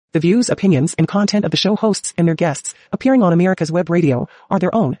The views, opinions, and content of the show hosts and their guests appearing on America's Web Radio are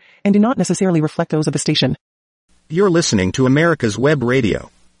their own and do not necessarily reflect those of the station. You're listening to America's Web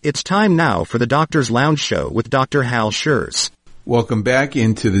Radio. It's time now for the Doctor's Lounge Show with Dr. Hal Scherz. Welcome back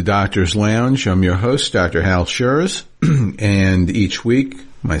into the Doctor's Lounge. I'm your host, Dr. Hal Scherz, and each week,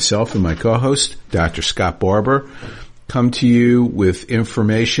 myself and my co-host, Dr. Scott Barber, come to you with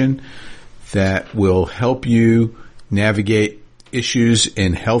information that will help you navigate issues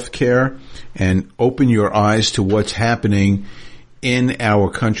in healthcare and open your eyes to what's happening in our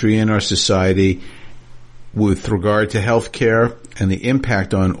country, in our society, with regard to healthcare and the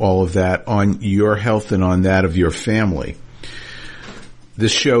impact on all of that on your health and on that of your family.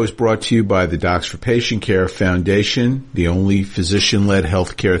 This show is brought to you by the Docs for Patient Care Foundation, the only physician-led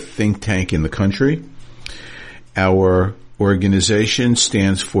healthcare think tank in the country. Our organization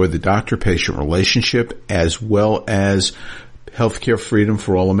stands for the doctor-patient relationship as well as healthcare freedom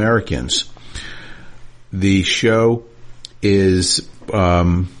for all Americans. The show is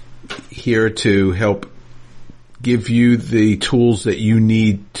here to help give you the tools that you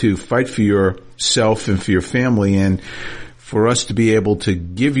need to fight for yourself and for your family. And for us to be able to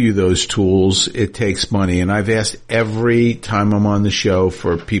give you those tools, it takes money. And I've asked every time I'm on the show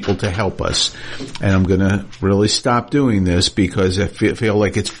for people to help us. And I'm going to really stop doing this because I feel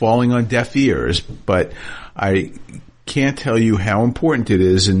like it's falling on deaf ears. But I can't tell you how important it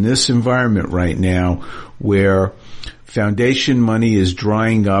is in this environment right now where foundation money is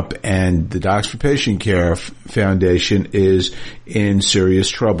drying up and the Docs for Patient Care Foundation is in serious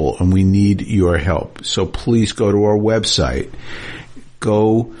trouble, and we need your help. So please go to our website,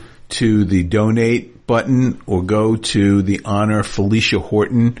 go to the donate button, or go to the Honor Felicia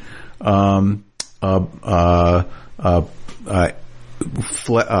Horton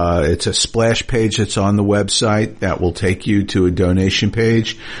it's a splash page that's on the website that will take you to a donation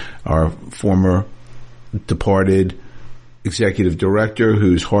page. Our former departed executive director,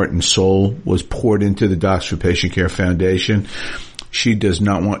 whose heart and soul was poured into the Docs for Patient Care Foundation, she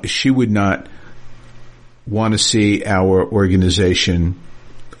would not want to see our organization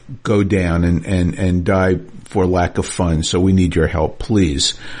go down and die for lack of funds. So we need your help.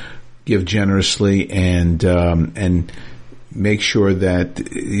 Please give generously and make sure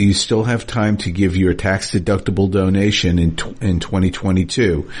that you still have time to give your tax-deductible donation in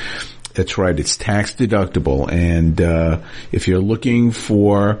 2022. That's right, it's tax-deductible. And if you're looking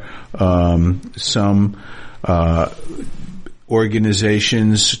for some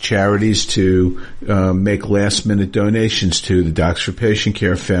organizations, charities to make last-minute donations to, the Docs for Patient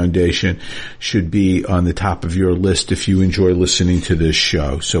Care Foundation should be on the top of your list if you enjoy listening to this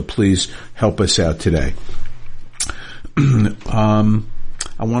show. So please help us out today. I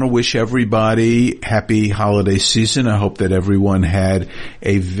want to wish everybody happy holiday season. I hope that everyone had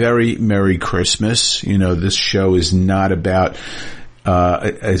a very Merry Christmas. You know, this show is not about,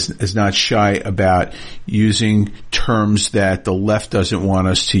 is not shy about using terms that the left doesn't want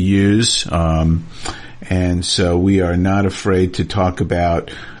us to use. And so we are not afraid to talk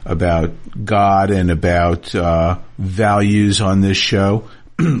about God and about, values on this show.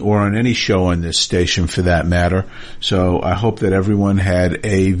 Or on any show on this station for that matter. So I hope that everyone had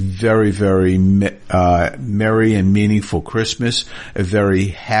a very, very merry and meaningful Christmas, a very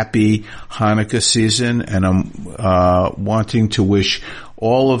happy Hanukkah season, and I'm wanting to wish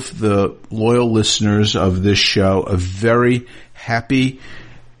all of the loyal listeners of this show a very happy,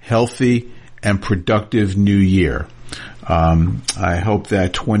 healthy, and productive new year. I hope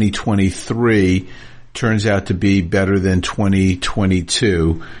that 2023 turns out to be better than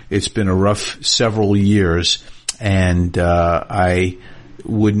 2022. It's been a rough several years, and I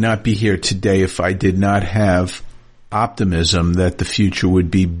would not be here today if I did not have optimism that the future would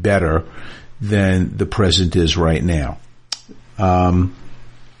be better than the present is right now.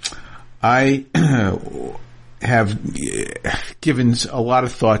 I have given a lot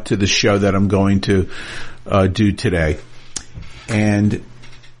of thought to the show that I'm going to do today, and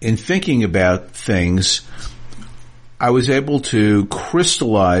in thinking about things, I was able to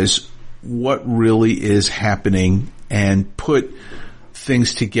crystallize what really is happening and put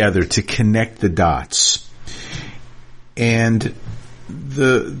things together to connect the dots. And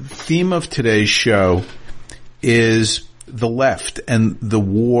the theme of today's show is the left and the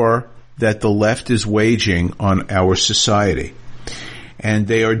war that the left is waging on our society. And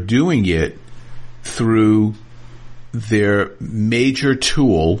they are doing it through their major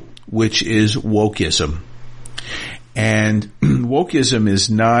tool, which is wokeism. And wokeism is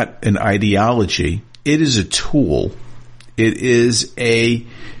not an ideology. It is a tool. It is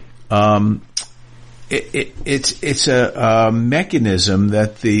it's a mechanism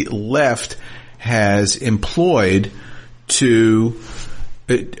that the left has employed to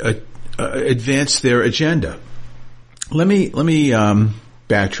advance their agenda. Let me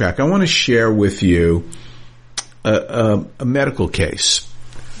backtrack. I want to share with you a medical case.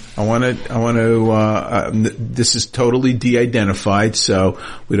 This is totally de-identified, so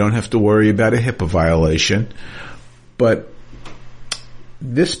we don't have to worry about a HIPAA violation. But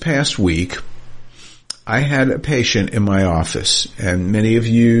this past week, I had a patient in my office, and many of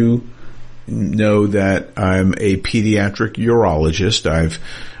you know that I'm a pediatric urologist.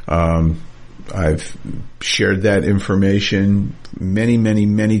 I've shared that information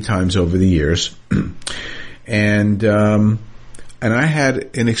many times over the years. And I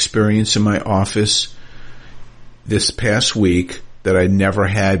had an experience in my office this past week that I never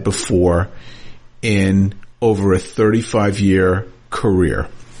had before in over a 35-year career.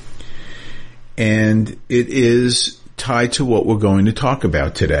 And it is tied to what we're going to talk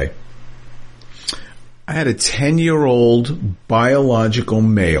about today. I had a 10-year-old biological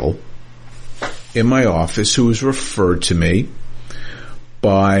male in my office who was referred to me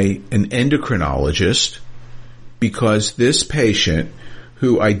by an endocrinologist because this patient,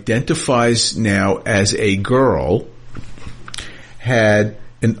 who identifies now as a girl, had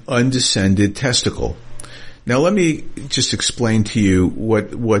an undescended testicle. Now let me just explain to you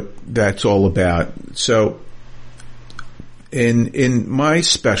what that's all about. So in my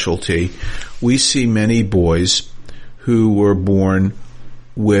specialty, we see many boys who were born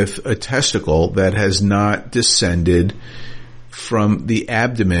with a testicle that has not descended from the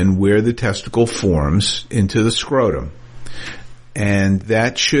abdomen where the testicle forms into the scrotum. And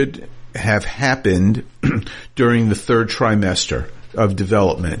that should have happened during the third trimester of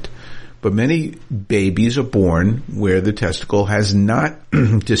development. But many babies are born where the testicle has not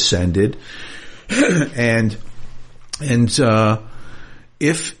descended. And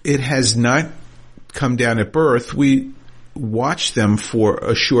if it has not come down at birth, we watch them for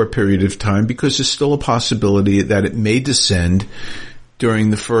a short period of time because there's still a possibility that it may descend during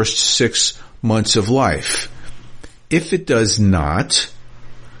the first 6 months of life. If it does not,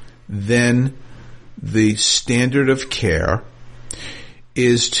 then the standard of care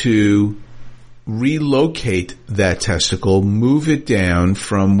is to relocate that testicle, move it down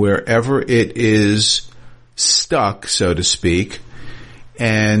from wherever it is stuck, so to speak,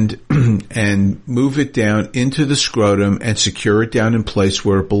 and move it down into the scrotum and secure it down in place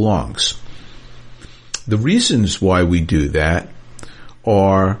where it belongs. The reasons why we do that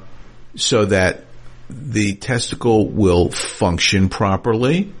are so that the testicle will function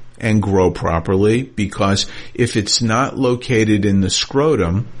properly and grow properly, because if it's not located in the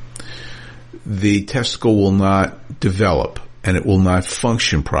scrotum, the testicle will not develop and it will not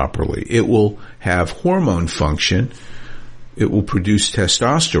function properly. It will have hormone function. It will produce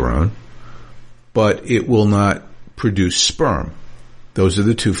testosterone, but it will not produce sperm. Those are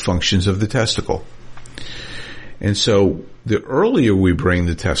the two functions of the testicle. And so the earlier we bring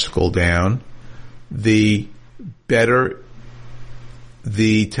the testicle down, the better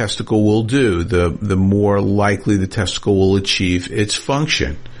the testicle will do, the more likely the testicle will achieve its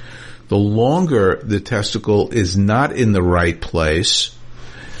function. The longer the testicle is not in the right place,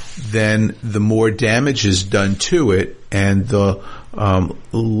 then the more damage is done to it and the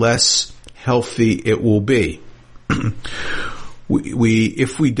less healthy it will be.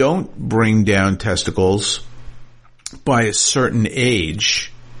 If we don't bring down testicles by a certain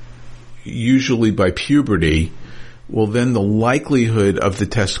age, usually by puberty, well, then the likelihood of the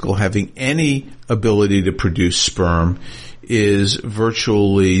testicle having any ability to produce sperm is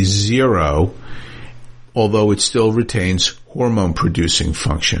virtually zero, although it still retains hormone-producing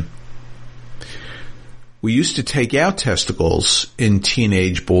function. We used to take out testicles in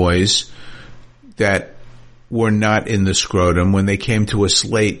teenage boys that were not in the scrotum when they came to us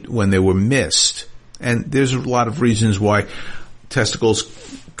late, when they were missed. And there's a lot of reasons why testicles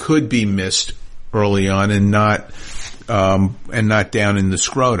could be missed early on and not down in the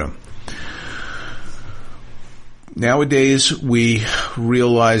scrotum. Nowadays, we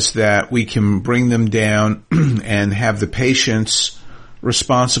realize that we can bring them down and have the patients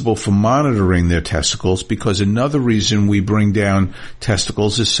responsible for monitoring their testicles, because another reason we bring down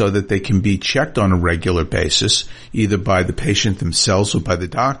testicles is so that they can be checked on a regular basis, either by the patient themselves or by the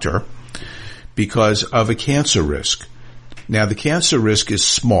doctor, because of a cancer risk. Now, the cancer risk is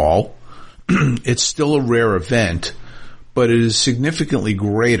small. It's still a rare event, but it is significantly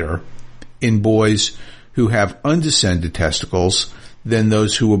greater in boys who have undescended testicles than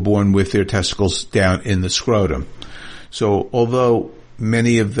those who were born with their testicles down in the scrotum. So although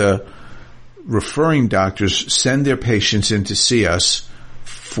many of the referring doctors send their patients in to see us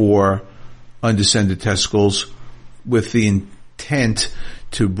for undescended testicles with the intent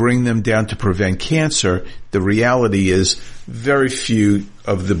to bring them down to prevent cancer, the reality is very few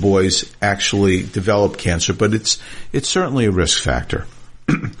of the boys actually develop cancer, but it's certainly a risk factor.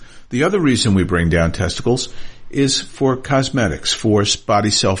 The other reason we bring down testicles is for cosmetics, for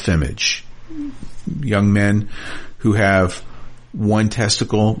body self-image. Young men who have one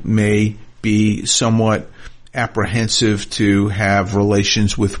testicle may be somewhat apprehensive to have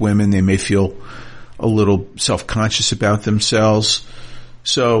relations with women. They may feel a little self-conscious about themselves.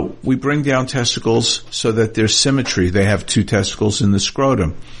 So we bring down testicles so that there's symmetry. They have two testicles in the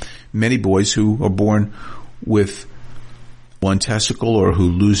scrotum. Many boys who are born with one testicle or who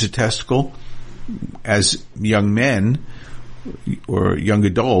lose a testicle, as young men or young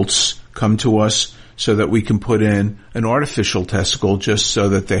adults, come to us so that we can put in an artificial testicle just so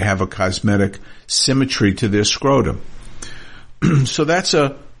that they have a cosmetic symmetry to their scrotum. So that's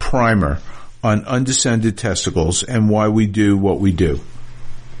a primer on undescended testicles and why we do what we do.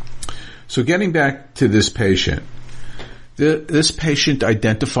 So getting back to this patient, this patient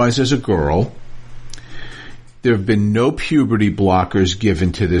identifies as a girl. There have been no puberty blockers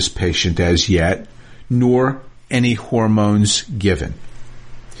given to this patient as yet, nor any hormones given.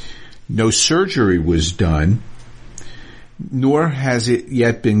 No surgery was done, nor has it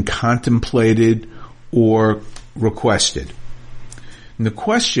yet been contemplated or requested. And the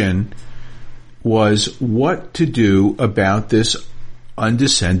question was what to do about this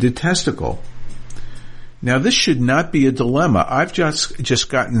undescended testicle. Now, this should not be a dilemma. I've just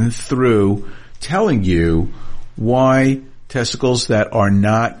gotten through telling you why testicles that are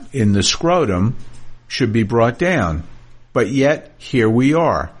not in the scrotum should be brought down. But yet, here we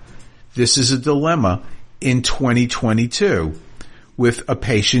are. This is a dilemma in 2022 with a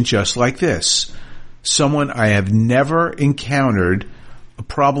patient just like this. Someone I have never encountered, a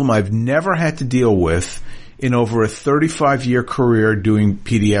problem I've never had to deal with in over a 35-year career doing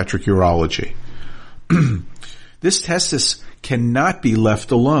pediatric urology. This testis cannot be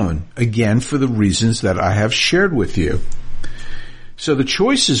left alone, again, for the reasons that I have shared with you. So the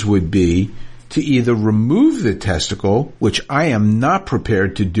choices would be to either remove the testicle, which I am not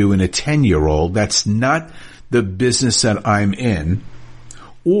prepared to do in a 10-year-old, that's not the business that I'm in,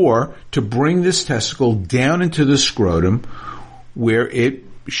 or to bring this testicle down into the scrotum where it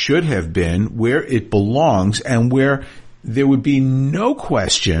should have been, where it belongs, and where there would be no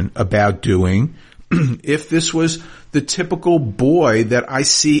question about doing if this was the typical boy that I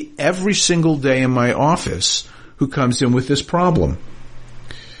see every single day in my office who comes in with this problem.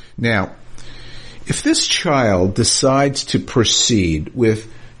 Now, if this child decides to proceed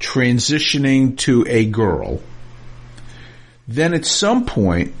with transitioning to a girl, then at some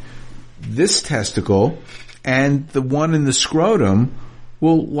point, this testicle and the one in the scrotum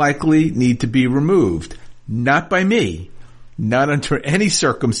will likely need to be removed. Not by me. Not under any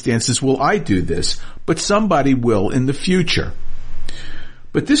circumstances will I do this, but somebody will in the future.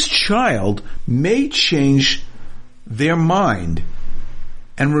 But this child may change their mind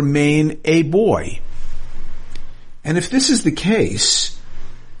and remain a boy. And if this is the case,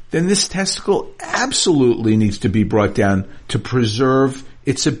 then this testicle absolutely needs to be brought down to preserve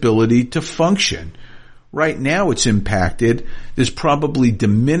its ability to function. Right now it's impacted. There's probably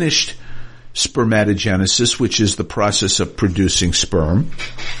diminished spermatogenesis, which is the process of producing sperm,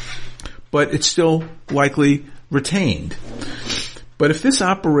 but it's still likely retained. But if this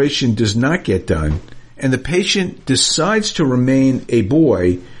operation does not get done, and the patient decides to remain a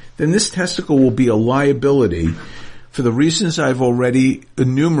boy, then this testicle will be a liability for the reasons I've already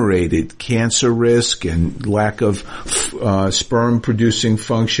enumerated, cancer risk and lack of sperm-producing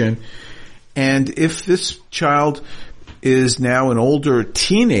function. And if this child is now an older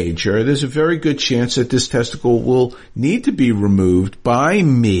teenager, there's a very good chance that this testicle will need to be removed by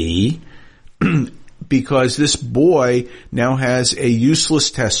me because this boy now has a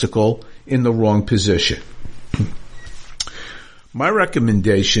useless testicle in the wrong position. My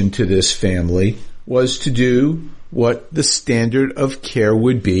recommendation to this family was to do what the standard of care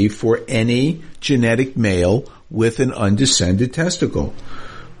would be for any genetic male with an undescended testicle.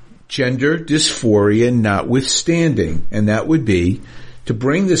 Gender dysphoria notwithstanding, and that would be to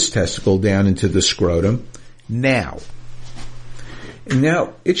bring this testicle down into the scrotum now. And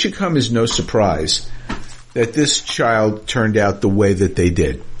now, it should come as no surprise that this child turned out the way that they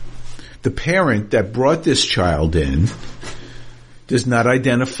did. The parent that brought this child in does not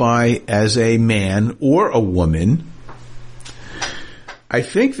identify as a man or a woman. I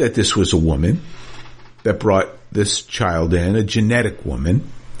think that this was a woman that brought this child in, a genetic woman.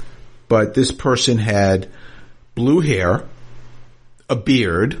 but this person had blue hair, a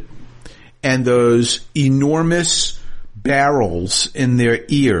beard, and those enormous barrels in their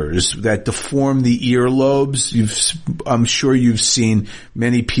ears that deform the earlobes. I'm sure you've seen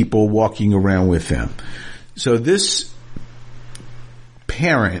many people walking around with them. So this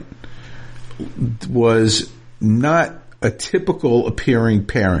parent was not a typical appearing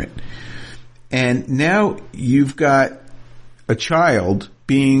parent. And now you've got a child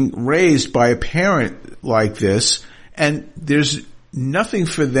being raised by a parent like this, and there's nothing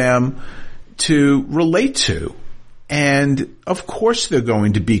for them to relate to. And of course they're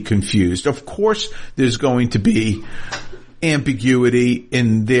going to be confused. Of course there's going to be ambiguity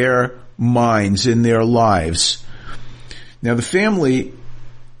in their minds, in their lives. Now the family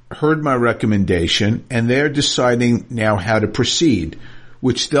heard my recommendation, and they're deciding now how to proceed,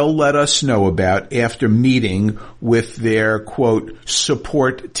 which they'll let us know about after meeting with their, quote,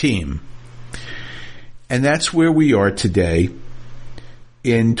 support team. And that's where we are today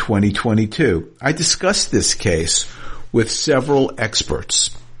in 2022. I discussed this case with several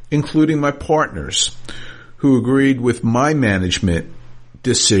experts, including my partners, who agreed with my management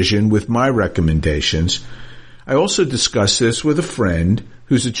decision, with my recommendations. I also discussed this with a friend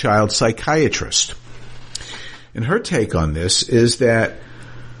who's a child psychiatrist. And her take on this is that,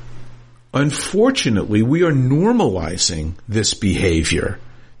 unfortunately, we are normalizing this behavior.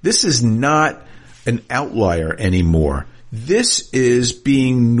 This is not an outlier anymore. This is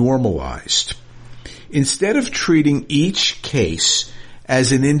being normalized. Instead of treating each case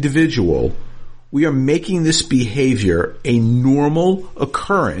as an individual, we are making this behavior a normal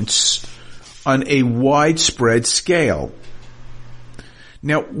occurrence on a widespread scale.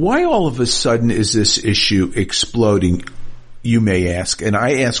 Now, why all of a sudden is this issue exploding, you may ask, and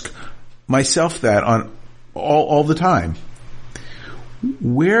I ask myself that on all the time.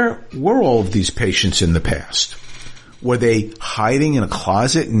 Where were all of these patients in the past? Were they hiding in a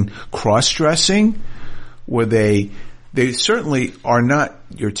closet and cross-dressing? Were they certainly are not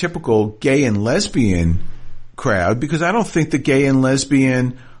your typical gay and lesbian crowd, because I don't think the gay and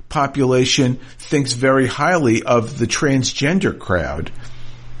lesbian population thinks very highly of the transgender crowd.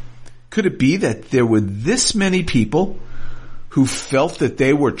 Could it be that there were this many people who felt that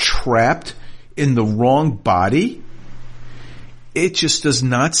they were trapped in the wrong body? It just does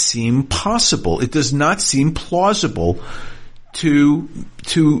not seem possible. It does not seem plausible to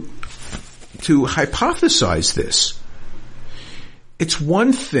hypothesize this. It's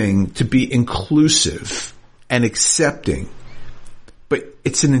one thing to be inclusive and accepting, but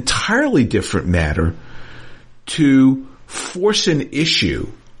it's an entirely different matter to force an issue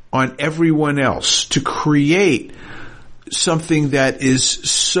on everyone else, to create something that is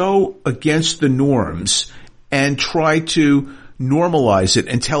so against the norms and try to normalize it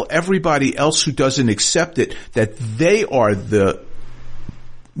and tell everybody else who doesn't accept it that they are the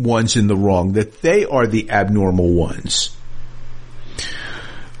ones in the wrong, that they are the abnormal ones.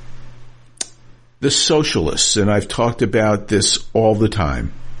 The socialists, and I've talked about this all the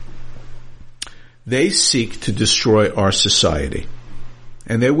time, they seek to destroy our society,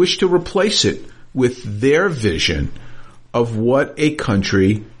 and they wish to replace it with their vision of what a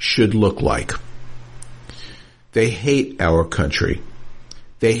country should look like. They hate our country.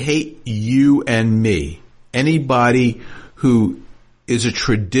 They hate you and me. Anybody who is a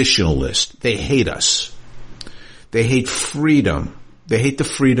traditionalist, they hate us. They hate freedom. They hate the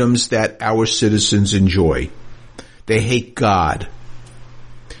freedoms that our citizens enjoy. They hate God.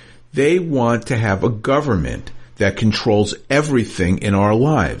 They want to have a government that controls everything in our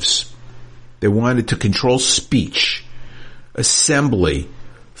lives. They wanted to control speech, assembly,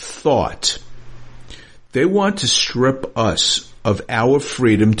 thought. They want to strip us of our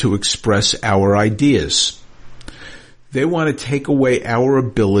freedom to express our ideas. They want to take away our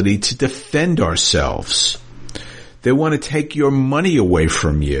ability to defend ourselves. They want to take your money away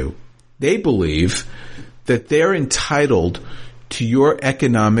from you. They believe that they're entitled to your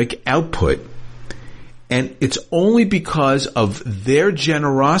economic output, and it's only because of their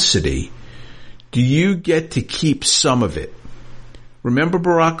generosity do you get to keep some of it. Remember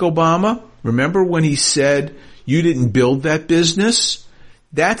Barack Obama? Remember when he said, you didn't build that business?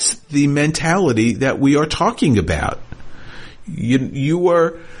 That's the mentality that we are talking about. You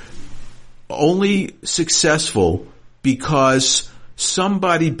were only successful because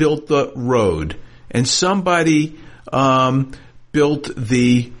somebody built the road and somebody built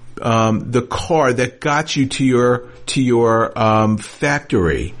the car that got you to your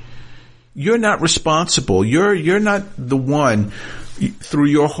factory. You're not responsible. You're not the one through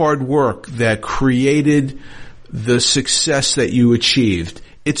your hard work that created the success that you achieved.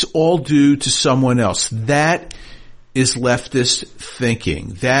 it's all due to someone else. That is leftist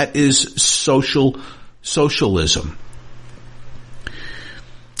thinking. That is socialism.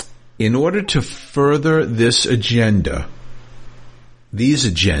 In order to further this agenda, these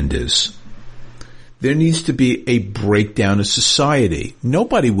agendas, there needs to be a breakdown of society.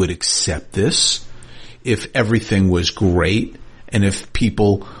 Nobody would accept this if everything was great and if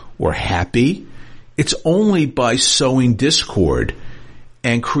people were happy. It's only by sowing discord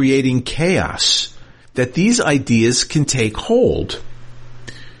and creating chaos that these ideas can take hold.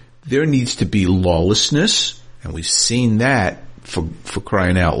 There needs to be lawlessness, and we've seen that for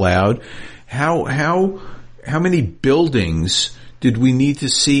crying out loud. How many buildings did we need to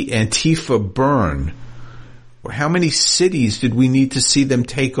see Antifa burn? Or how many cities did we need to see them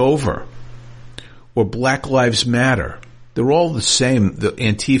take over? Or Black Lives Matter? They're all the same. The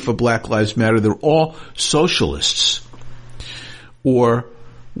Antifa, Black Lives Matter, they're all socialists. Or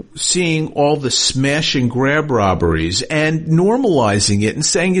seeing all the smash and grab robberies and normalizing it and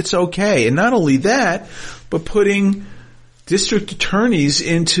saying it's okay. And not only that, but putting district attorneys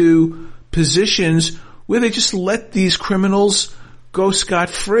into positions where they just let these criminals go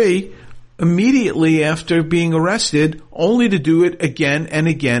scot-free immediately after being arrested, only to do it again and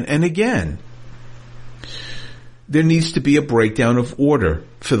again and again. There needs to be a breakdown of order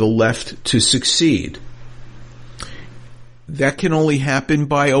for the left to succeed. That can only happen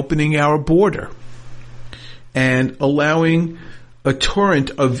by opening our border and allowing a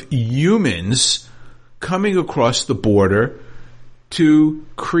torrent of humans coming across the border to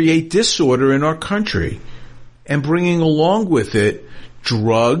create disorder in our country and bringing along with it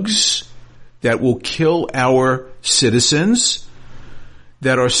drugs that will kill our citizens,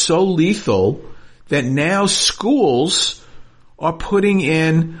 that are so lethal that now schools are putting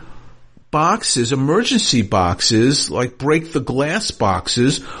in boxes, emergency boxes, like break the glass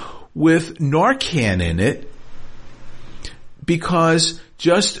boxes with Narcan in it, because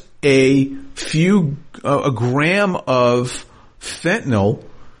just a gram of fentanyl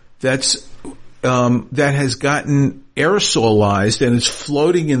that has gotten aerosolized and is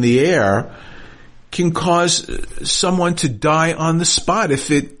floating in the air can cause someone to die on the spot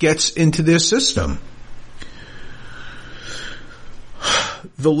if it gets into their system.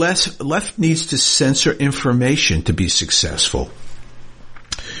 The left needs to censor information to be successful.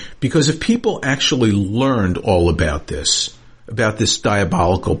 Because if people actually learned all about this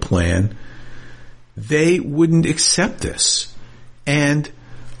diabolical plan, they wouldn't accept this. And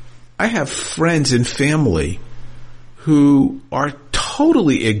I have friends and family who are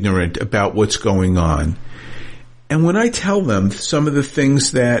totally ignorant about what's going on. And when I tell them some of the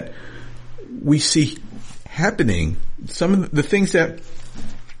things that we see happening, some of the things that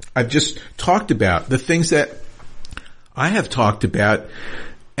I've just talked about, the things that I have talked about,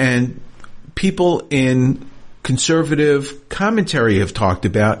 and people in conservative commentary have talked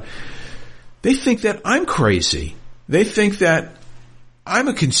about, they think that I'm crazy. They think that I'm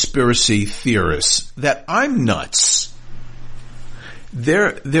a conspiracy theorist, that I'm nuts.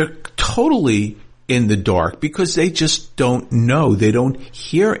 They're totally in the dark because they just don't know. They don't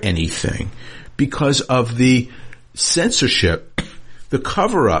hear anything because of the censorship, the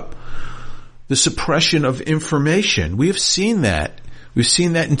cover-up, the suppression of information. We have seen that. We've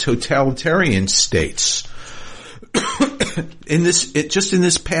seen that in totalitarian states just in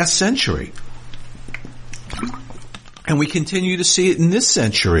this past century. And we continue to see it in this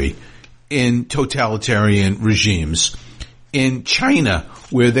century in totalitarian regimes. In China,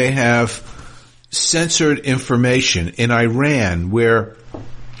 where they have censored information. In Iran, where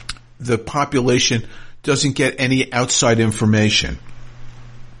the population doesn't get any outside information.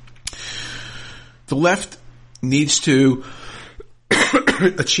 The left needs to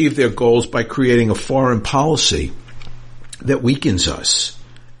achieve their goals by creating a foreign policy that weakens us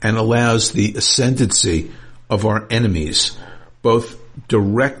and allows the ascendancy of our enemies, both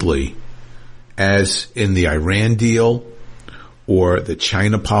directly, as in the Iran deal, or the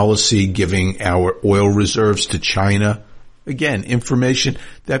China policy giving our oil reserves to China. Again, information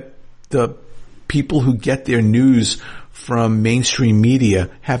that the people who get their news from mainstream media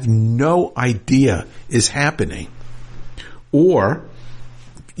have no idea is happening. Or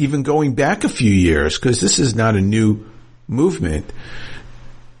even going back a few years, because this is not a new movement,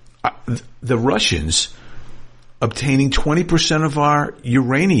 the Russians obtaining 20% of our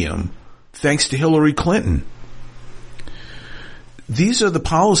uranium thanks to Hillary Clinton. These are the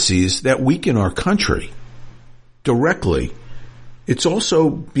policies that weaken our country directly. It's also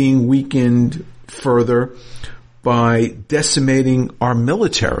being weakened further by decimating our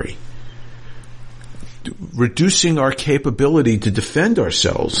military. reducing our capability to defend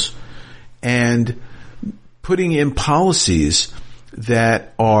ourselves and putting in policies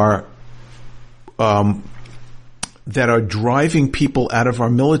that are driving people out of our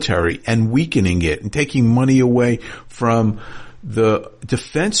military and weakening it and taking money away from the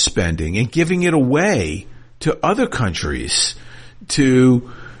defense spending and giving it away to other countries to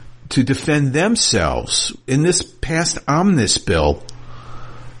defend themselves. In this past omnibus bill,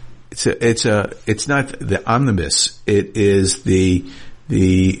 it's not the omnibus. It is it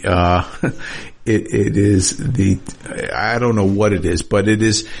is the, I don't know what it is, but it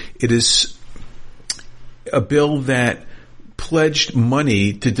is a bill that pledged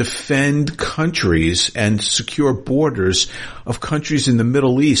money to defend countries and secure borders of countries in the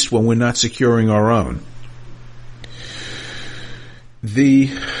Middle East when we're not securing our own. The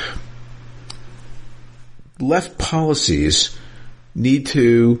left policies need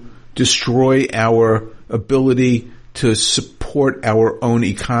to destroy our ability to support our own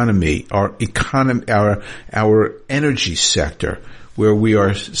economy, our energy sector, where we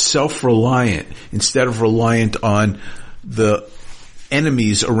are self-reliant instead of reliant on the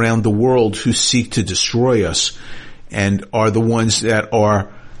enemies around the world who seek to destroy us and are the ones that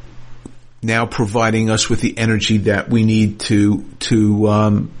are now providing us with the energy that we need to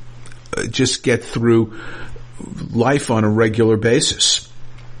just get through life on a regular basis.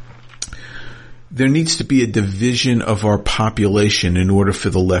 There needs to be a division of our population in order for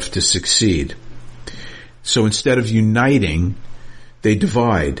the left to succeed. So instead of uniting, they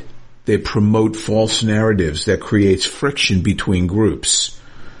divide. They promote false narratives that creates friction between groups.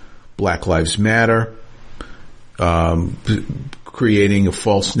 Black Lives Matter, creating a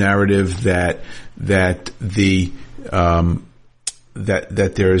false narrative that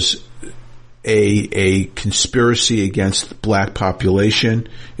there's a conspiracy against the black population.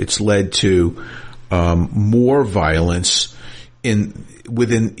 It's led to more violence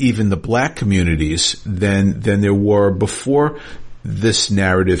within even the black communities than there were before this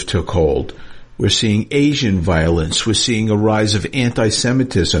narrative took hold. We're seeing Asian violence. We're seeing a rise of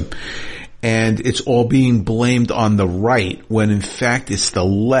anti-Semitism. And it's all being blamed on the right when in fact it's the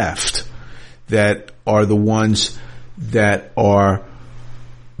left that are the ones that are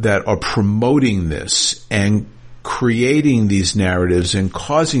promoting this and creating these narratives and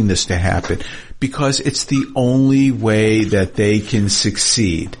causing this to happen because it's the only way that they can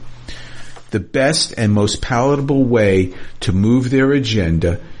succeed. The best and most palatable way to move their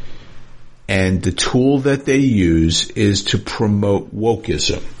agenda and the tool that they use is to promote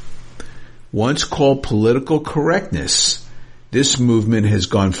wokeism. Once called political correctness, this movement has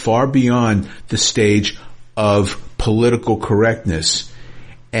gone far beyond the stage of political correctness,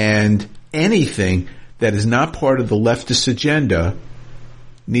 and anything that is not part of the leftist agenda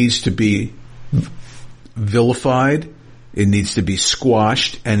needs to be vilified, it needs to be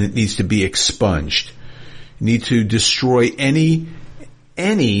squashed, and it needs to be expunged. You need to destroy any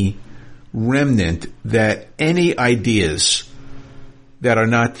remnant that any ideas that are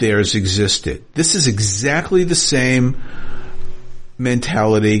not theirs existed. This is exactly the same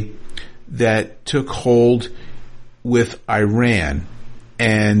mentality that took hold with Iran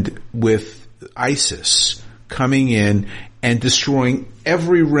and with ISIS coming in and destroying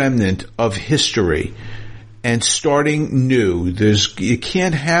every remnant of history and starting new. You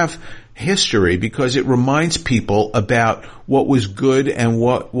can't have history because it reminds people about what was good and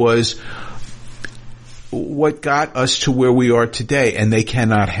what got us to where we are today, and they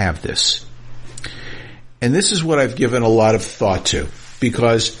cannot have this. And this is what I've given a lot of thought to,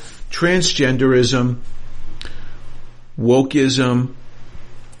 because transgenderism, wokeism,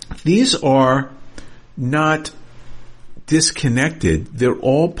 these are not disconnected. They're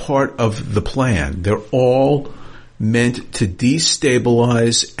all part of the plan. They're all meant to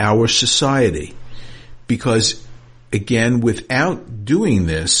destabilize our society. Because, again, without doing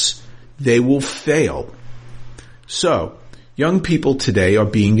this, they will fail. So, young people today are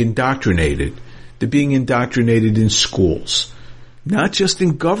being indoctrinated. They're being indoctrinated in schools. Not just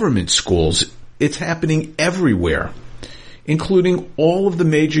in government schools. It's happening everywhere, including all of the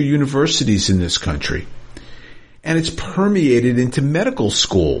major universities in this country. And it's permeated into medical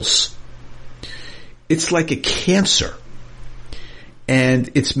schools. It's like a cancer.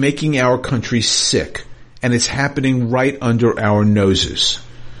 And it's making our country sick. And it's happening right under our noses.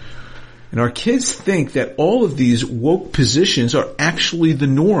 And our kids think that all of these woke positions are actually the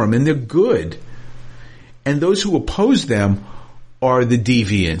norm and they're good. And those who oppose them are the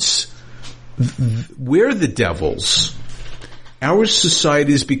deviants. We're the devils. Our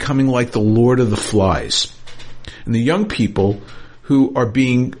society is becoming like the Lord of the Flies. And the young people who are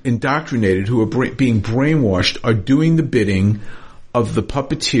being indoctrinated, who are being brainwashed, are doing the bidding of the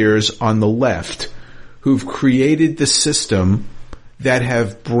puppeteers on the left who've created the system that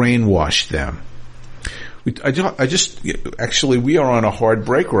have brainwashed them. Actually, we are on a hard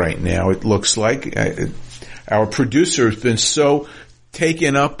break right now, it looks like. Our producer has been so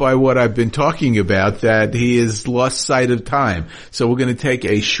taken up by what I've been talking about that he has lost sight of time. So we're going to take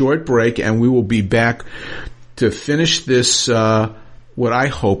a short break, and we will be back to finish this, what I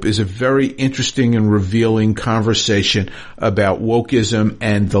hope is a very interesting and revealing conversation about wokeism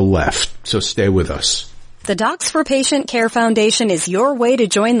and the left. So stay with us. The Docs for Patient Care Foundation is your way to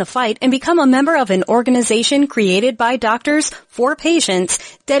join the fight and become a member of an organization created by doctors for patients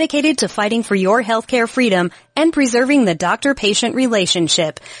dedicated to fighting for your healthcare freedom and preserving the doctor-patient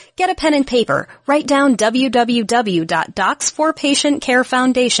relationship. Get a pen and paper. Write down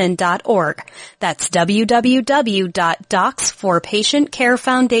www.docsforpatientcarefoundation.org. That's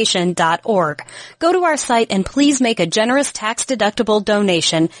www.docsforpatientcarefoundation.org. Go to our site and please make a generous tax-deductible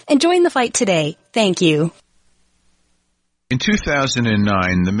donation and join the fight today. Thank you. In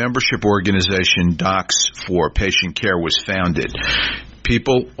 2009, the membership organization Docs for Patient Care was founded.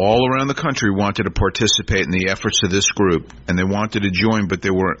 People all around the country wanted to participate in the efforts of this group, and they wanted to join, but they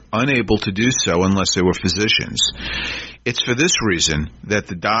were unable to do so unless they were physicians. It's for this reason that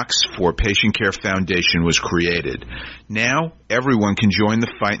the Docs for Patient Care Foundation was created. Now, everyone can join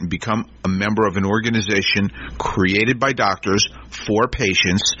the fight and become a member of an organization created by doctors for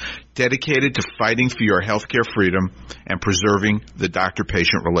patients, dedicated to fighting for your healthcare freedom and preserving the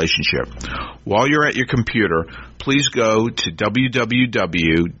doctor-patient relationship. While you're at your computer, please go to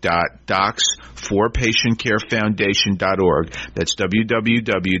www.docs4patientcarefoundation.org. That's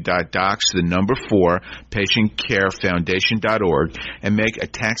www.docs4patientcarefoundation.org and make a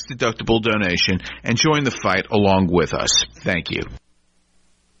tax-deductible donation and join the fight along with us. Thank you.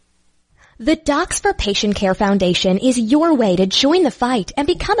 The Docs for Patient Care Foundation is your way to join the fight and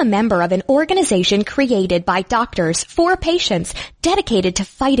become a member of an organization created by doctors for patients, dedicated to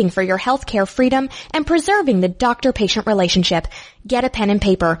fighting for your healthcare freedom and preserving the doctor-patient relationship. Get a pen and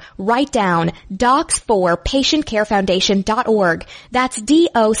paper. Write down docs4patientcarefoundation.org. That's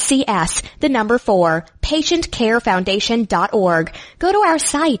DOCS, the number 4, patientcarefoundation.org. Go to our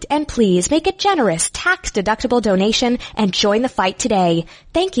site and please make a generous tax-deductible donation and join the fight today.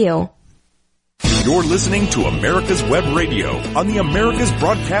 Thank you. You're listening to America's Web Radio on the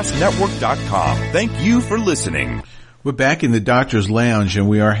AmericasBroadcastNetwork.com. Thank you for listening. We're back in the Doctor's Lounge, and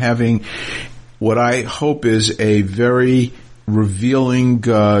we are having what I hope is a very revealing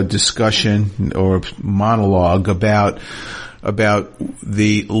discussion or monologue about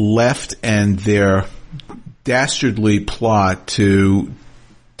the left and their dastardly plot to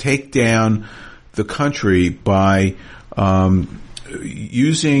take down the country by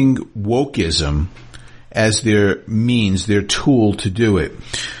using wokeism as their means, their tool to do it.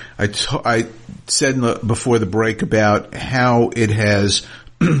 I said before the break about how it has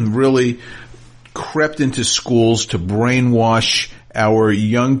really crept into schools to brainwash our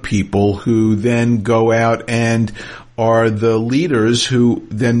young people, who then go out and are the leaders who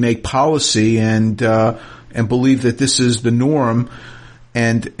then make policy and believe that this is the norm.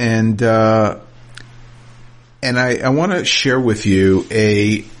 And I want to share with you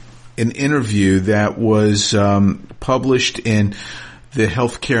an interview that was published in the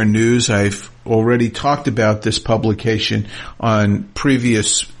Healthcare News. I've already talked about this publication on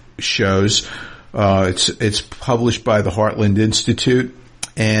previous shows. It's published by the Heartland Institute,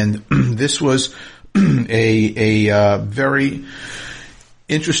 and this was a very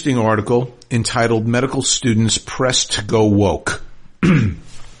interesting article entitled "Medical Students Pressed to Go Woke,"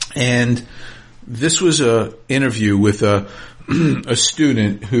 and this was an interview with a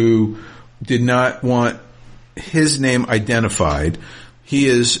student who did not want his name identified. He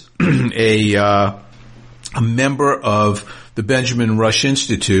is a member of the Benjamin Rush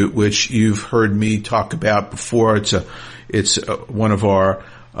Institute, which you've heard me talk about before. It's one of our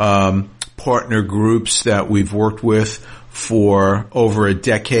partner groups that we've worked with for over a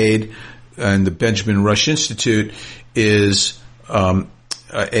decade, and the Benjamin Rush Institute is an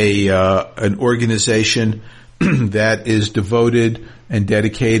organization that is devoted and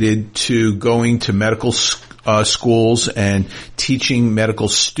dedicated to going to medical schools and teaching medical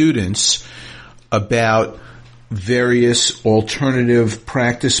students about various alternative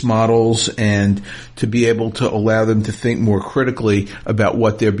practice models, and to be able to allow them to think more critically about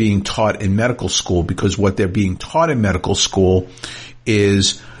what they're being taught in medical school, because what they're being taught in medical school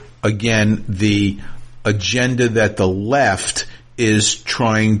is, again, the agenda that the left is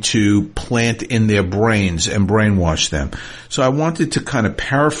trying to plant in their brains and brainwash them. So I wanted to kind of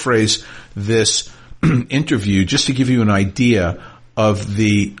paraphrase this interview just to give you an idea of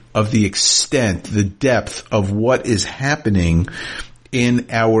the extent, the depth of what is happening in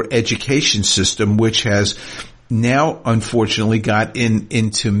our education system, which has now unfortunately got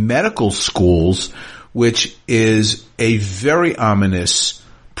into medical schools, which is a very ominous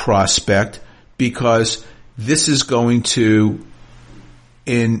prospect, because this is going to,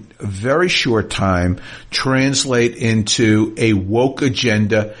 in a very short time, translate into a woke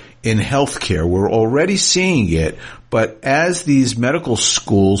agenda in healthcare. We're already seeing it, but as these medical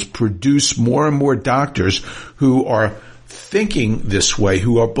schools produce more and more doctors who are thinking this way,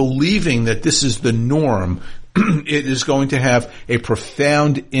 who are believing that this is the norm, it is going to have a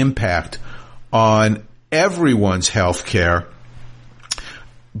profound impact on everyone's healthcare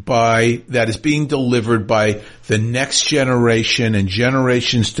that is being delivered by the next generation and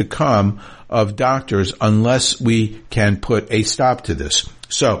generations to come of doctors, unless we can put a stop to this.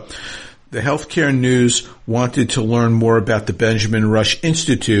 So, the Healthcare News wanted to learn more about the Benjamin Rush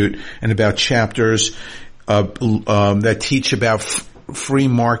Institute and about chapters that teach about free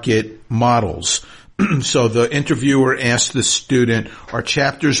market models. So the interviewer asked the student, are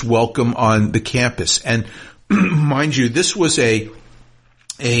chapters welcome on the campus? And mind you, this was a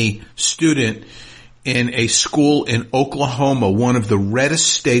student in a school in Oklahoma, one of the reddest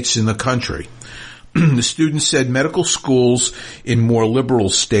states in the country. The student said medical schools in more liberal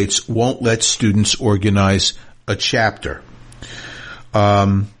states won't let students organize a chapter.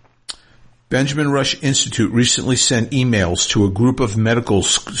 Benjamin Rush Institute recently sent emails to a group of medical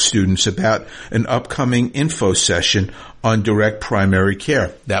students about an upcoming info session on direct primary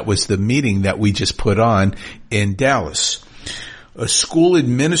care. That was the meeting that we just put on in Dallas. A school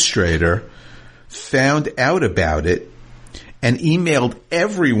administrator found out about it and emailed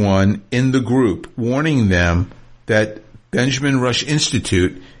everyone in the group, warning them that Benjamin Rush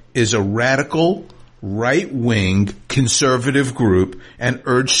Institute is a radical, right-wing, conservative group, and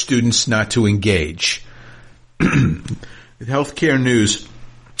urged students not to engage. The Healthcare News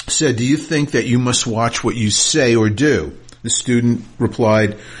said, do you think that you must watch what you say or do? The student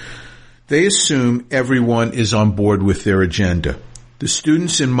replied, they assume everyone is on board with their agenda. The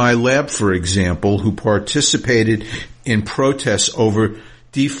students in my lab, for example, who participated in protests over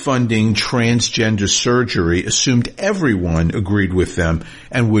defunding transgender surgery, assumed everyone agreed with them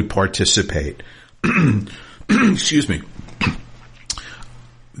and would participate. Excuse me.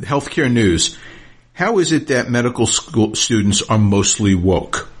 Healthcare News. How is it that medical school students are mostly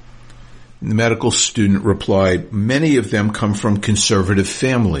woke? The medical student replied, many of them come from conservative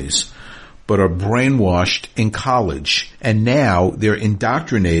families, but are brainwashed in college, and now they're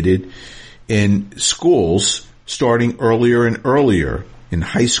indoctrinated in schools starting earlier and earlier, in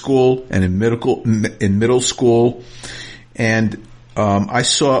high school and in middle school. And I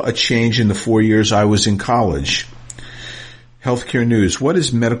saw a change in the 4 years I was in college. Healthcare News. What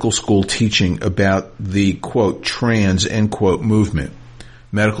is medical school teaching about the, quote, trans, end quote, movement?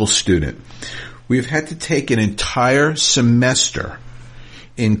 Medical student. We've had to take an entire semester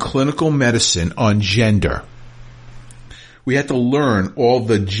in clinical medicine on gender. We had to learn all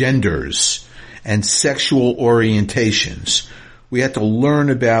the genders and sexual orientations. We had to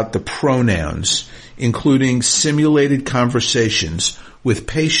learn about the pronouns, including simulated conversations with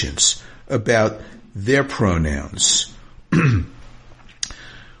patients about their pronouns.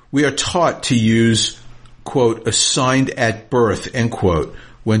 We are taught to use, quote, assigned at birth, end quote,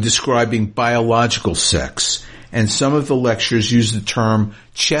 when describing biological sex. And some of the lectures use the term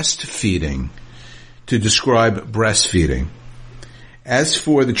chest feeding to describe breastfeeding. As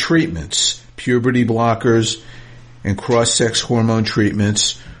for the treatments, puberty blockers and cross-sex hormone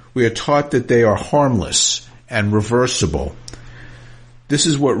treatments, we are taught that they are harmless and reversible. This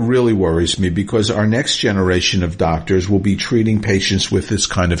is what really worries me, because our next generation of doctors will be treating patients with this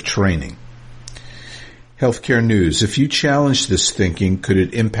kind of training. Healthcare News. If you challenge this thinking, could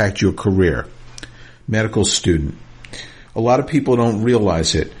it impact your career? Medical student. A lot of people don't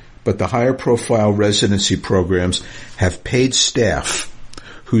realize it, but the higher profile residency programs have paid staff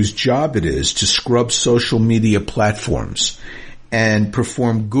whose job it is to scrub social media platforms and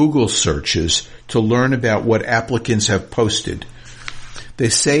perform Google searches to learn about what applicants have posted. They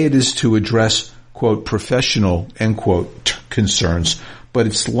say it is to address, quote, professional, end quote, concerns, but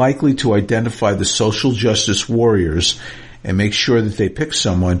it's likely to identify the social justice warriors and make sure that they pick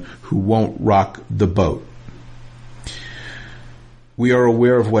someone who won't rock the boat. We are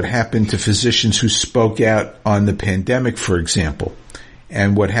aware of what happened to physicians who spoke out on the pandemic, for example,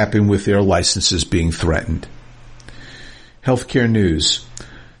 and what happened with their licenses being threatened. Healthcare news.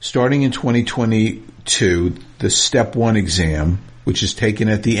 Starting in 2022, the Step 1 exam, which is taken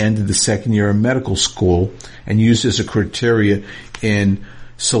at the end of the second year of medical school and used as a criteria in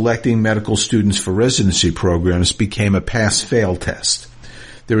selecting medical students for residency programs, became a pass-fail test.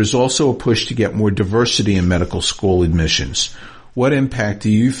 There is also a push to get more diversity in medical school admissions. What impact do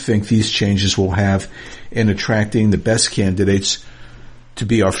you think these changes will have in attracting the best candidates to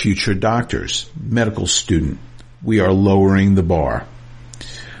be our future doctors? Medical student, we are lowering the bar.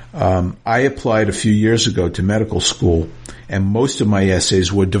 I applied a few years ago to medical school, and most of my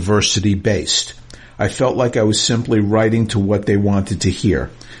essays were diversity-based. I felt like I was simply writing to what they wanted to hear.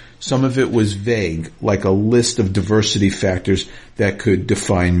 Some of it was vague, like a list of diversity factors that could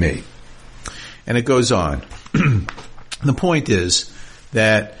define me. And it goes on. The point is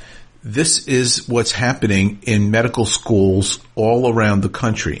that this is what's happening in medical schools all around the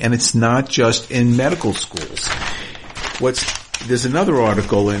country, and it's not just in medical schools. There's another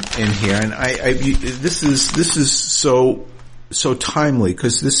article in here, and this is so timely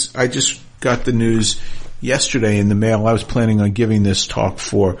because I just got the news yesterday in the mail. I was planning on giving this talk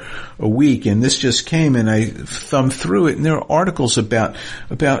for a week, and this just came, and I thumbed through it, and there are articles about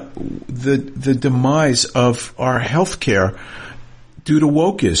the demise of our healthcare due to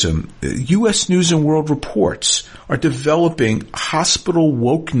wokeism. U.S. News and World Reports are developing hospital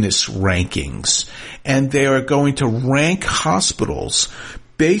wokeness rankings, and they are going to rank hospitals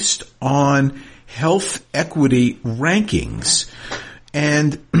based on health equity rankings.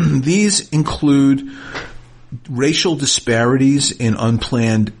 And these include racial disparities in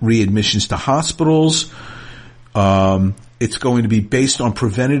unplanned readmissions to hospitals. It's going to be based on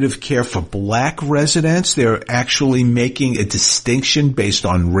preventative care for black residents. They're actually making a distinction based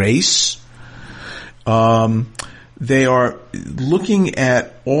on race. They are looking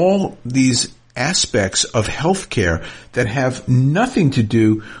at all these aspects of healthcare that have nothing to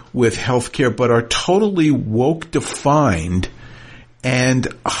do with healthcare but are totally woke defined, and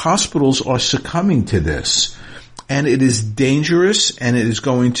hospitals are succumbing to this. And it is dangerous, and it is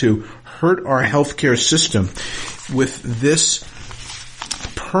going to hurt our healthcare system with this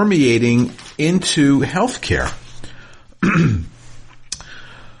permeating into healthcare.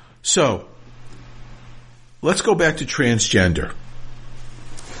 So, let's go back to transgender.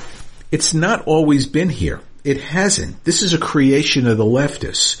 It's not always been here. It hasn't. This is a creation of the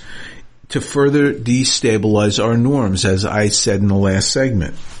leftists to further destabilize our norms, as I said in the last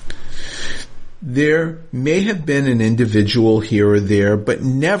segment. There may have been an individual here or there, but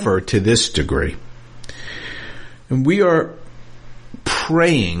never to this degree. And we are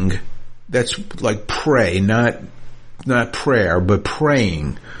praying, that's like pray, not prayer, but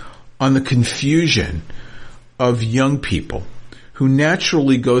praying on the confusion of young people who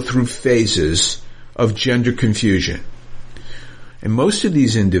naturally go through phases of gender confusion. And most of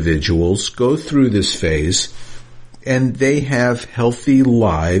these individuals go through this phase and they have healthy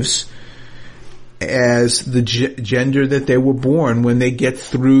lives as the gender that they were born when they get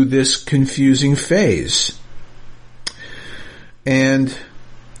through this confusing phase. And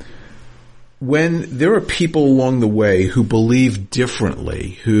when there are people along the way who believe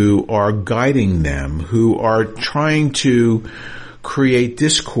differently, who are guiding them, who are trying to create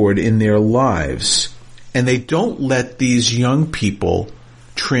discord in their lives, and they don't let these young people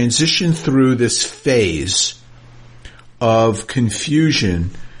transition through this phase of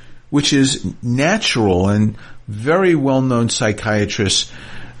confusion, which is natural, and very well-known psychiatrists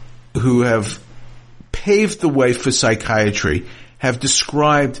who have paved the way for psychiatry have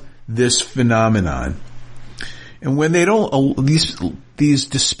described this phenomenon. And when they don't, these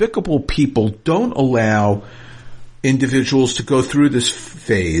despicable people don't allow individuals to go through this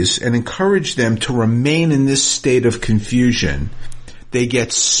phase and encourage them to remain in this state of confusion, they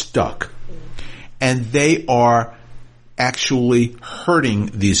get stuck. And they are actually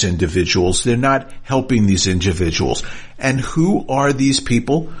hurting these individuals. They're not helping these individuals. And who are these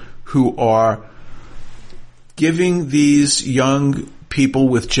people who are giving these young people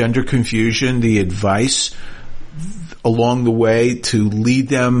with gender confusion the advice along the way to lead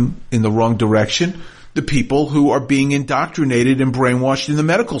them in the wrong direction? The people who are being indoctrinated and brainwashed in the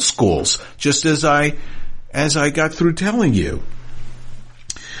medical schools, just as I got through telling you.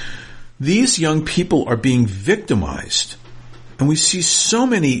 These young people are being victimized. And we see so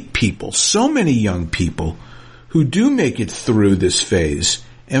many people, so many young people who do make it through this phase.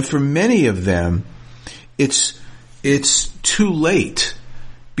 And for many of them, it's too late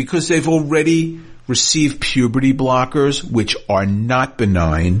because they've already received puberty blockers, which are not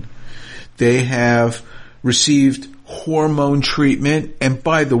benign. They have received hormone treatment. And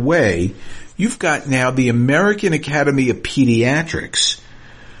by the way, you've got now the American Academy of Pediatrics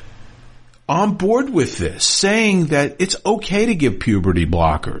on board with this, saying that it's okay to give puberty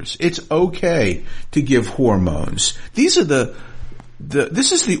blockers. It's okay to give hormones. This is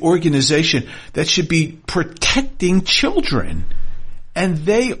the organization that should be protecting children, and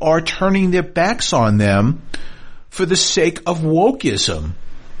they are turning their backs on them for the sake of wokeism.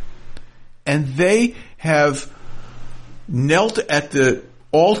 And they have knelt at the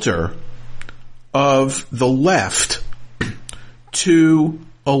altar of the left to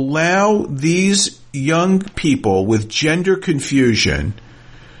allow these young people with gender confusion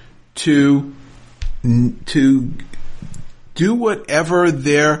to do whatever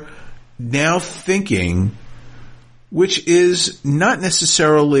they're now thinking, which is not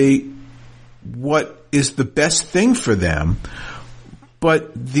necessarily what is the best thing for them,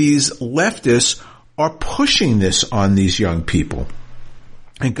 but these leftists are pushing this on these young people.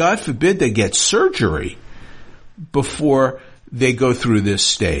 And God forbid they get surgery before they go through this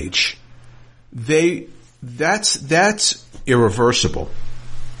stage. That's irreversible.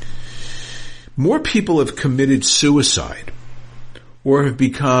 More people have committed suicide or have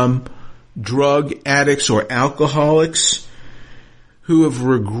become drug addicts or alcoholics who have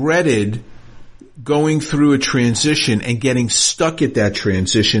regretted going through a transition and getting stuck at that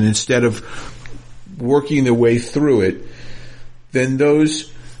transition instead of working their way through it than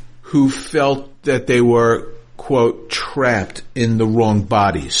those who felt that they were, quote, trapped in the wrong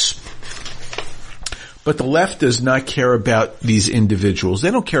bodies. But the left does not care about these individuals.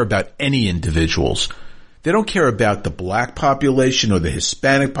 They don't care about any individuals. They don't care about the black population or the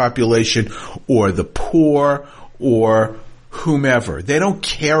Hispanic population or the poor or whomever. They don't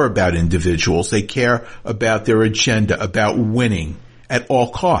care about individuals. They care about their agenda, about winning at all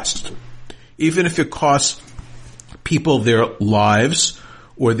costs. Even if it costs people their lives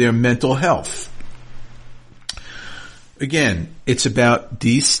or their mental health. Again, it's about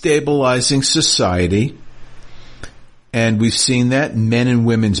destabilizing society, and we've seen that in men and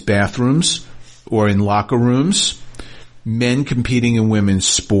women's bathrooms or in locker rooms, men competing in women's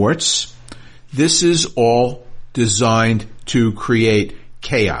sports. This is all designed to create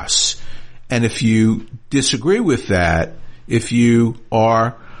chaos. And if you disagree with that, if you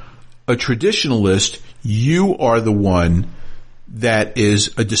are a traditionalist, you are the one that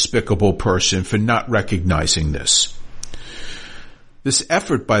is a despicable person for not recognizing this. This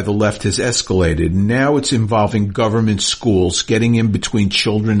effort by the left has escalated. Now it's involving government schools getting in between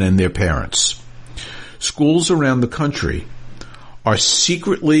children and their parents. Schools around the country are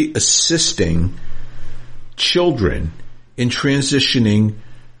secretly assisting children in transitioning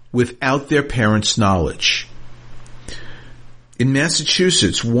without their parents' knowledge. In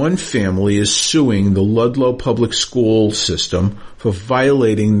Massachusetts, one family is suing the Ludlow public school system for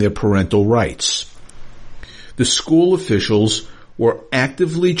violating their parental rights. The school officials were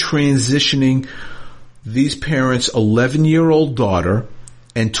actively transitioning these parents' 11-year-old daughter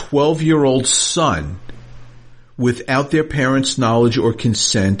and 12-year-old son without their parents' knowledge or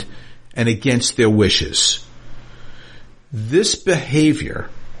consent and against their wishes. This behavior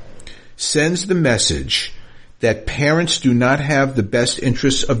sends the message that parents do not have the best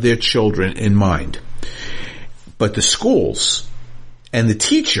interests of their children in mind. But the schools and the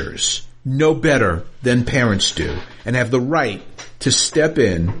teachers know better than parents do and have the right to step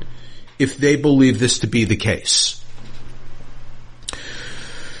in if they believe this to be the case.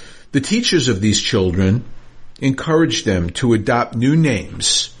 The teachers of these children encourage them to adopt new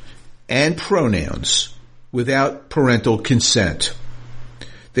names and pronouns without parental consent.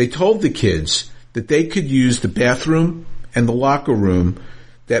 They told the kids that they could use the bathroom and the locker room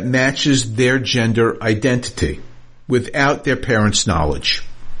that matches their gender identity without their parents' knowledge.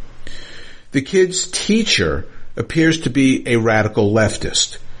 The kid's teacher appears to be a radical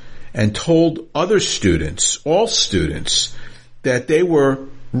leftist and told other students, all students, that they were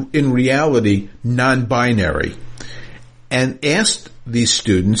in reality non-binary and asked these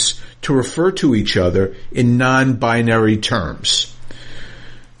students to refer to each other in non-binary terms.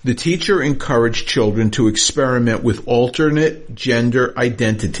 The teacher encouraged children to experiment with alternate gender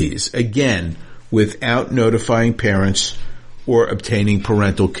identities, again, without notifying parents or obtaining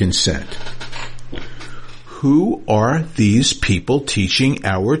parental consent. Who are these people teaching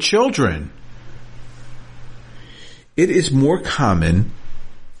our children? It is more common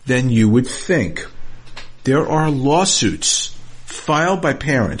than you would think. There are lawsuits filed by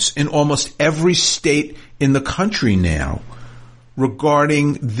parents in almost every state in the country now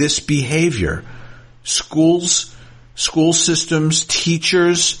regarding this behavior. Schools, school systems,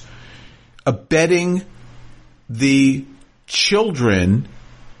 teachers abetting the children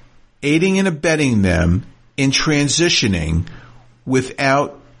aiding and abetting them in transitioning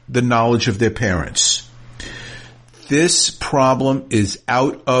without the knowledge of their parents. This problem is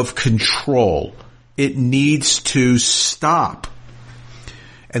out of control. It needs to stop.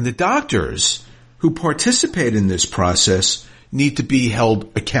 And the doctors who participate in this process need to be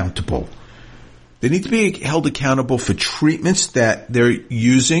held accountable. They need to be held accountable for treatments that they're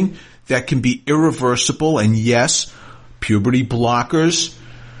using that can be irreversible. And yes, puberty blockers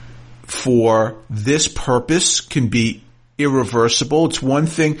for this purpose can be irreversible. It's one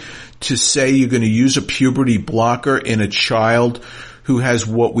thing to say you're going to use a puberty blocker in a child who has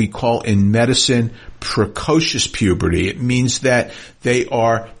what we call in medicine precocious puberty. It means that they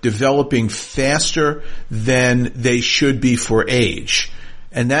are developing faster than they should be for age.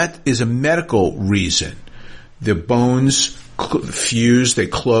 And that is a medical reason. The bones fuse, they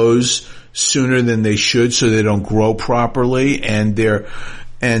close sooner than they should so they don't grow properly, and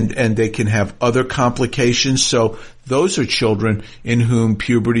they can have other complications. So those are children in whom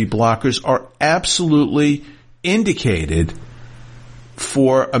puberty blockers are absolutely indicated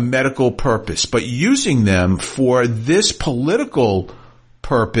for a medical purpose. But using them for this political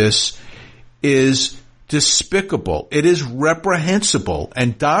purpose is despicable. It is reprehensible.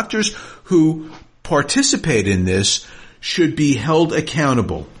 And doctors who participate in this should be held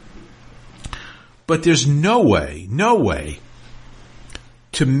accountable. But there's no way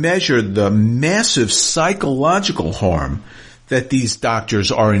to measure the massive psychological harm that these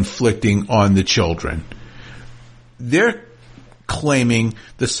doctors are inflicting on the children. They're claiming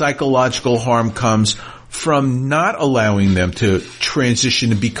the psychological harm comes from not allowing them to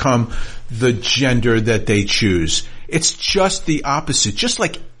transition and become the gender that they choose. It's just the opposite. Just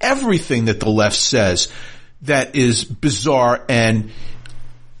like everything that the left says that is bizarre and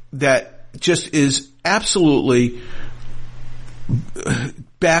that just is absolutely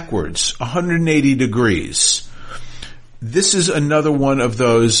backwards, 180 degrees. This is another one of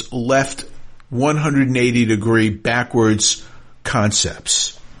those left 180 degree backwards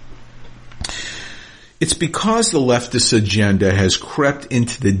concepts. It's because the leftist agenda has crept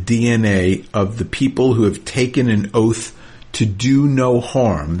into the DNA of the people who have taken an oath to do no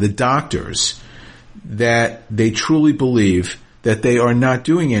harm, the doctors, that they truly believe that they are not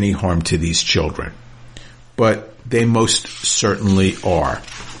doing any harm to these children. But they most certainly are.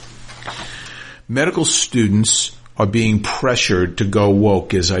 Medical students are being pressured to go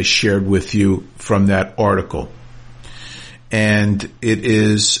woke, as I shared with you from that article. And it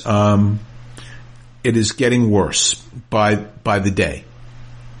is getting worse by the day.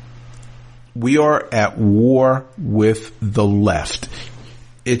 We are at war with the left.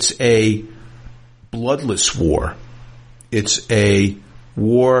 It's a bloodless war. It's a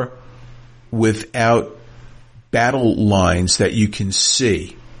war without battle lines that you can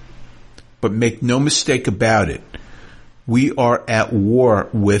see. But make no mistake about it, we are at war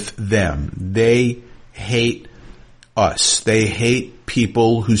with them. They hate us. They hate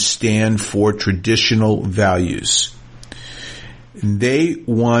people who stand for traditional values. They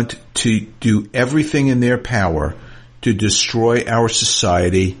want to do everything in their power to destroy our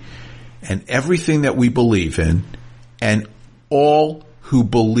society and everything that we believe in, and all who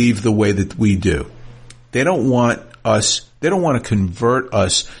believe the way that we do. They don't want to convert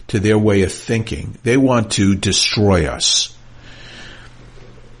us to their way of thinking. They want to destroy us.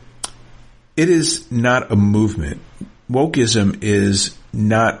 It is not a movement. Wokeism is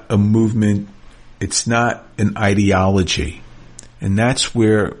not a movement. It's not an ideology. And that's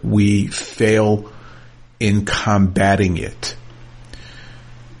where we fail in combating it.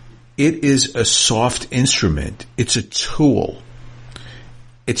 It is a soft instrument. It's a tool.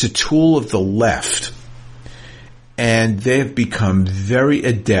 It's a tool of the left. And they have become very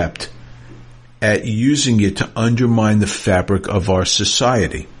adept at using it to undermine the fabric of our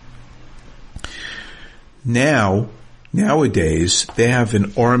society. Nowadays, they have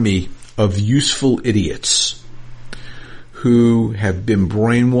an army of useful idiots who have been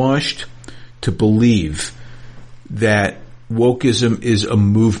brainwashed to believe that wokeism is a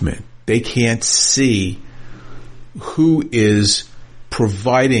movement. They can't see who is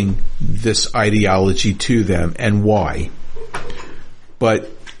providing this ideology to them and why. But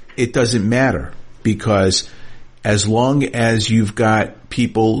it doesn't matter, because as long as you've got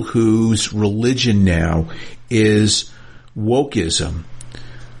people whose religion now is wokeism,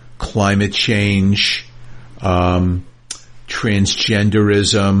 climate change,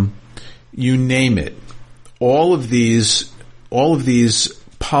 transgenderism, you name it, all of these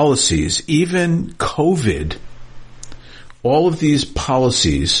policies, even COVID, all of these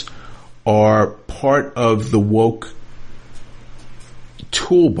policies are part of the woke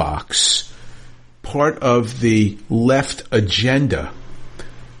toolbox, part of the left agenda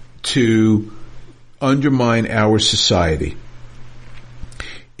to undermine our society.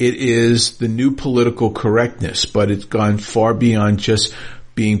 It is the new political correctness, but it's gone far beyond just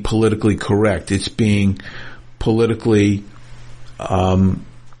being politically correct. It's being politically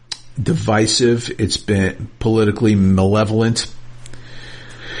divisive. It's been politically malevolent.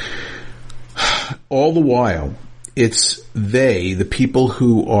 All the while, it's the people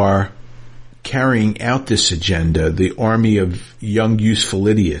who are carrying out this agenda, the army of young, useful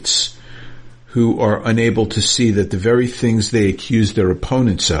idiots, who are unable to see that the very things they accuse their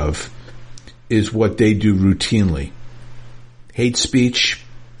opponents of is what they do routinely. Hate speech,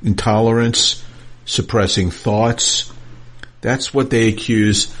 intolerance, suppressing thoughts, that's what they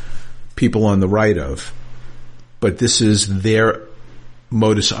accuse people on the right of. But this is their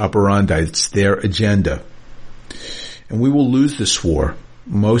modus operandi, it's their agenda. And we will lose this war,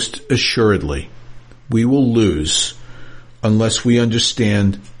 most assuredly. We will lose unless we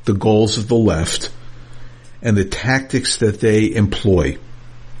understand the goals of the left and the tactics that they employ.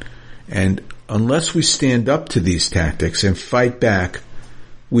 And unless we stand up to these tactics and fight back,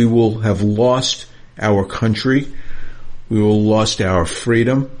 we will have lost our country, we will have lost our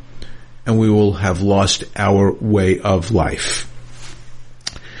freedom, and we will have lost our way of life.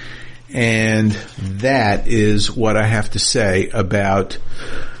 And that is what I have to say about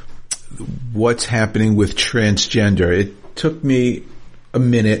what's happening with transgender. It took me a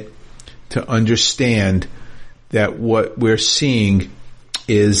minute to understand that what we're seeing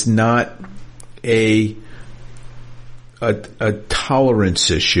is not a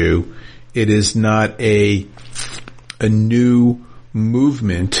tolerance issue. It is not a new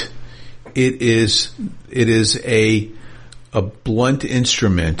movement. It is a blunt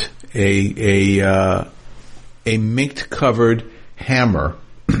instrument, a mink-covered hammer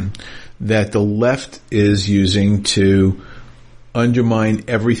that the left is using to undermine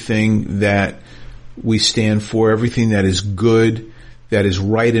everything that we stand for, everything that is good, that is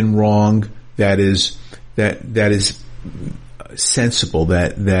right and wrong, that is sensible,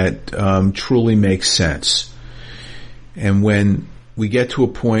 that truly makes sense. And when we get to a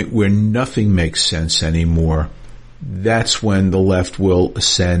point where nothing makes sense anymore, that's when the left will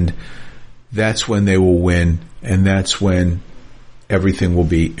ascend, that's when they will win, and that's when everything will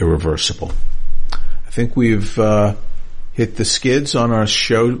be irreversible. I think we've hit the skids on our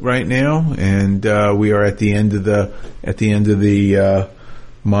show right now, and we are at the end of the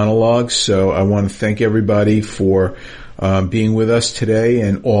monologue. So I want to thank everybody for being with us today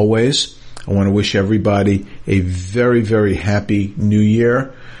and always. I want to wish everybody a very, very happy New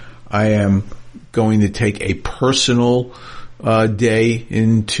Year. I am going to take a personal day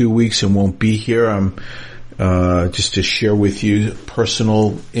in 2 weeks and won't be here. I'm just to share with you a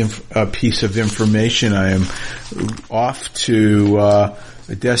personal piece of information. I am off to a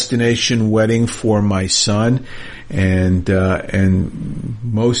destination wedding for my son, and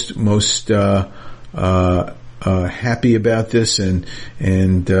most happy about this and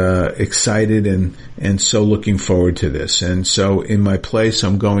excited and so looking forward to this. And so in my place,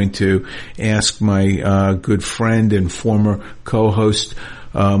 I'm going to ask my good friend and former co-host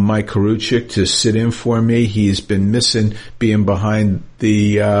Mike Karuchik to sit in for me. He's been missing being behind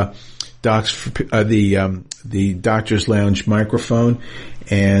the Doctor's Lounge microphone,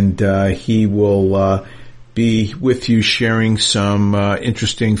 and he will be with you sharing some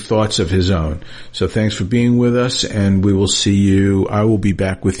interesting thoughts of his own. So thanks for being with us, and we will see you. I will be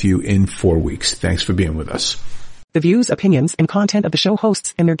back with you in 4 weeks. Thanks for being with us. The views, opinions, and content of the show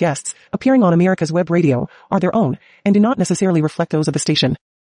hosts and their guests appearing on America's Web Radio are their own and do not necessarily reflect those of the station.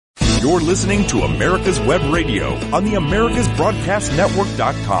 You're listening to America's Web Radio on the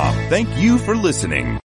AmericasBroadcastNetwork.com. Thank you for listening.